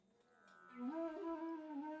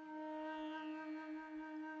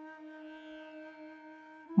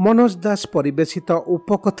मनोज दास परिवेशित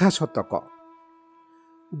उपकथा शतक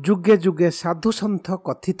जुगे जुगे साधुसंथ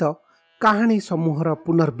कथित काहानी समूहर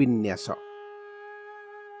पुनर्विन्यास।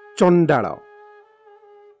 चंडाल।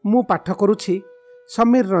 मु पाठ करुछि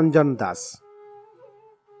समीर रंजन दास।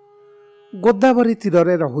 गोदावरी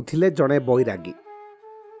तीरे रहुथिले जड़े बैरागी।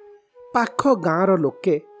 पाख गाँर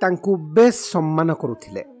लोके तांकु बेस सम्मान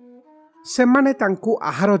करुथिले। सेमाने तांकु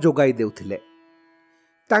आहार जोगाई देउथिले।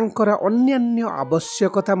 तांकर अन्यान्य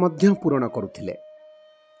आवश्यकता मध्य पूरण करुथिले।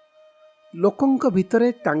 लोकंक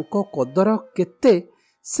भितरे तांको कदर केते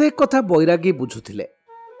से कथा बैरागी बुझुथिले।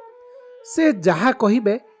 से जहा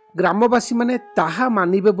कहिबे ग्रामवासी माने ताहा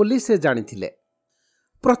मानिबे बोली से जानिथिले।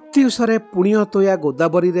 प्रत्युषरे पुण्यतोया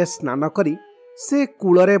गोदावरी रे स्नान करी से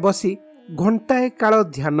कूलरे बसी घंटाए काल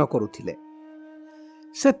ध्यान करुथिले।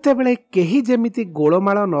 सेतेबेले केही जेमिति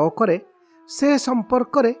गोलमाल न करे से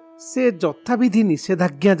संपर्करे से यथाविधि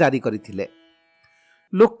निषेधाज्ञा जारी करिथिले।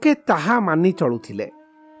 लोके ताहा मानि चलुथिले।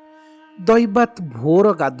 दैबात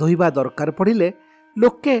भोर गाधोइबा दरकार पड़िले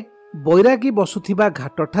लोके बैरागी बसुथिबा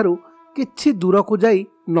घाट ठारू किछि दूर को जाई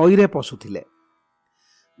नईरे पशुथिले।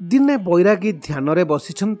 दिने बैरागी ध्यान रे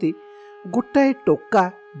बसिछंती। गोटाए टोका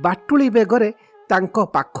बाटुली बेगरे तांको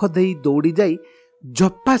पाख देई दौड़ी जाई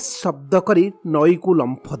झपास शब्द करी नई को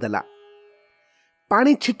लंफ देला।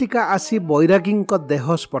 पानी छिटिका आसी बैरागींक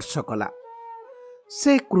देह स्पर्श कला।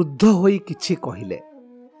 से क्रुद्ध होई किछि कहिले,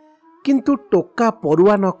 किंतु टोका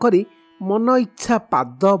परुआ न करी मन इच्छा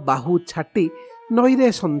पाद बाहु छाटी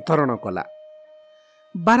नईरे संतरण कला।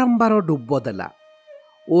 बारंबार डुब देला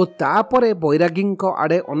ओ तापरे बैरागींक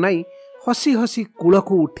आड़े अनाई हसी हसी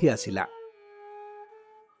कूलकू उठी आसिला।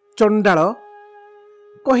 चंडाल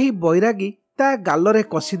कही बैरागी ता गालरे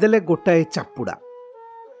कषिदेले गोटाए चापुड़ा।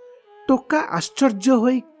 टोका आश्चर्य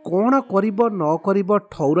होई कौन करिब न करिब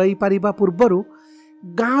ठौराई पारिबा पूर्वरु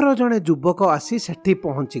गाँर जड़े युवक आसी सेठी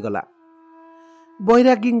पहुंचीगला।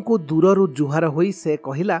 बैरागी को दूररू जुहार होई से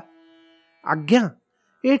कहिला, आज्ञा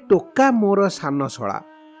ए टोका मोर सान शला।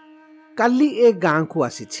 काली ए गाँ को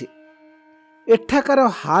आसीछि। एठाकार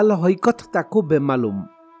हाल हईकत ताकू बेमालूम।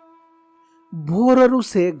 भोररू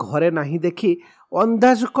से घरे नाही देखी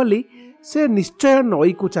अंदाज कली से निश्चय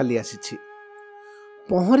नई को चली आसीछि।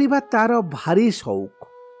 पहरिबा तार भारी शौक।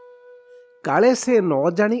 काले से न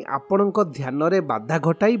जानी आपणक ध्यान रे बाधा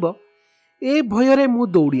घटाइब ए भୟରେ मु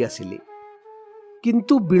दौड़ी आसिली,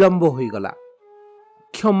 किंतु विलंब होईगला।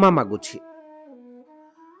 क्षमा मागुछि।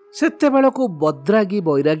 सेतेबेलको बद्रागी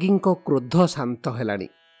बैरागींक क्रोध शांत हेलानी।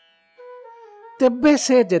 तेबे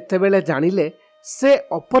से जेतेबेले जानिले से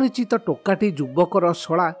अपरिचित टोकाटी युवकर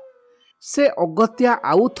शला, से अगत्या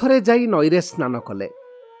आउ थरे जाई नईरे स्नान कले।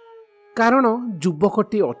 कारण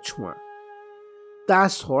युवकटी अछुआ, ता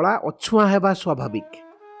शला अछुआ हेबा स्वाभाविक।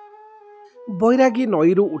 बैरागी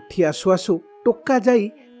नईरू उठी आसु आसु टोका जाई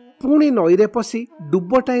पुणी नईरे पशी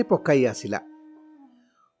डुबटाए पकाई आसिला।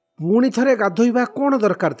 पुणी थरे गाधोइबा कौन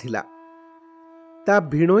दरकार थिला? ता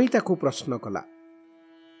भिणोई ताकू प्रश्न कला।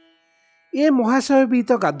 ए महाशय भी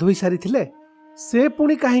तो गाधोई सारी थिले, से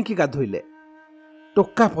पुणी काहींकी गाधोइले?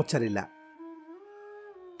 टोका पचारिला।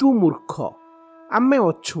 तू मूर्ख, आमे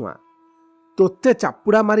अछुआ। तोते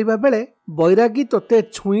चापुड़ा मारिबा बेले बैरागी तोते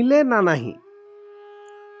छुईले ना नाही?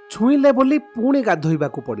 छुईले बोली पुणी गाधोइबा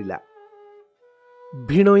को पड़िला।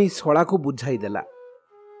 भिणोई शला को बुझाई देला।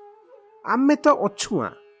 आमे तो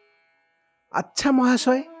अछुआ। अच्छा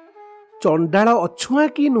महाशय, चंडाल अछुआ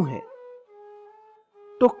कि नुहे?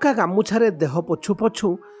 टोका गामुछारे देह पछु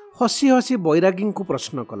पछु हसी हसी बैरागी को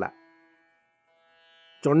प्रश्न कला।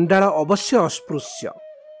 चंडाल अवश्य अस्पृश्य,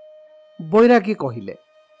 बैरागी कहिले।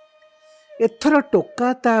 एथर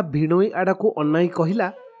टोका ता भिणोई आड़कू अनाई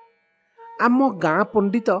कहिला, आम गाँ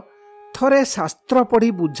पंडित थरे शास्त्र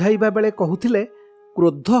पढ़ी बुझाइबा बेले कहुथिले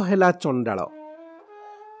क्रोध हेला चंडाल।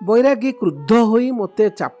 बैरागी क्रुद्ध होई मोते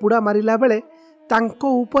चापुड़ा मारिला बेले तांको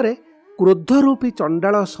उपरे क्रोधरूपी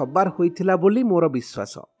चंडाल सवार होइथिला बोली मोर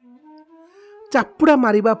विश्वास। चापुड़ा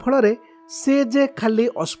मारिबा फलरे से जे खाली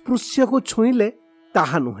अस्पृश्य को छुईले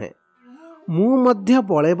ताहा नुहे। मु मध्य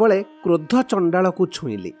बळे बळे क्रोध चंडाल को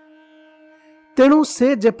छुईली। तेणु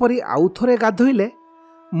से जेपरी आउथरे गाधोइले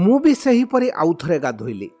मु भी सेहीपरि आउथरे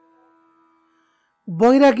गाधोइली।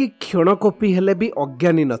 बैरागी क्षणकोपी हेले भी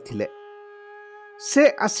अज्ञानी नथिले। से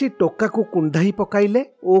आसी टोका को कुंढाई पकाइले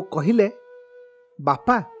ओ कहिले,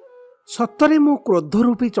 बापा सतरे मु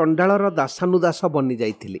क्रोधरूपी चंडालर दासानुदास बनी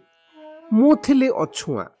जाइथिली। मु थिली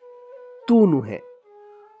अछुआ, तू नुहे।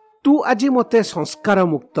 तू आजी मते संस्कार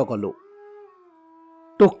मुक्त कलु।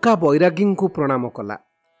 टोका बैरागी को प्रणाम कला।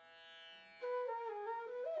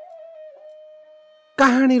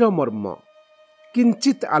 कहानीर मर्म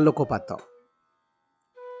किंचित आलोकपात।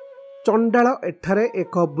 ଚଣ୍ଡାଳ ଏଠାରେ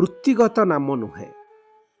ଏକ ବୃତ୍ତିଗତ ନାମ ନୁହେଁ,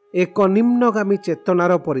 ଏକ ନିମ୍ନଗାମୀ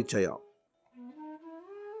ଚେତନାର ପରିଚୟ।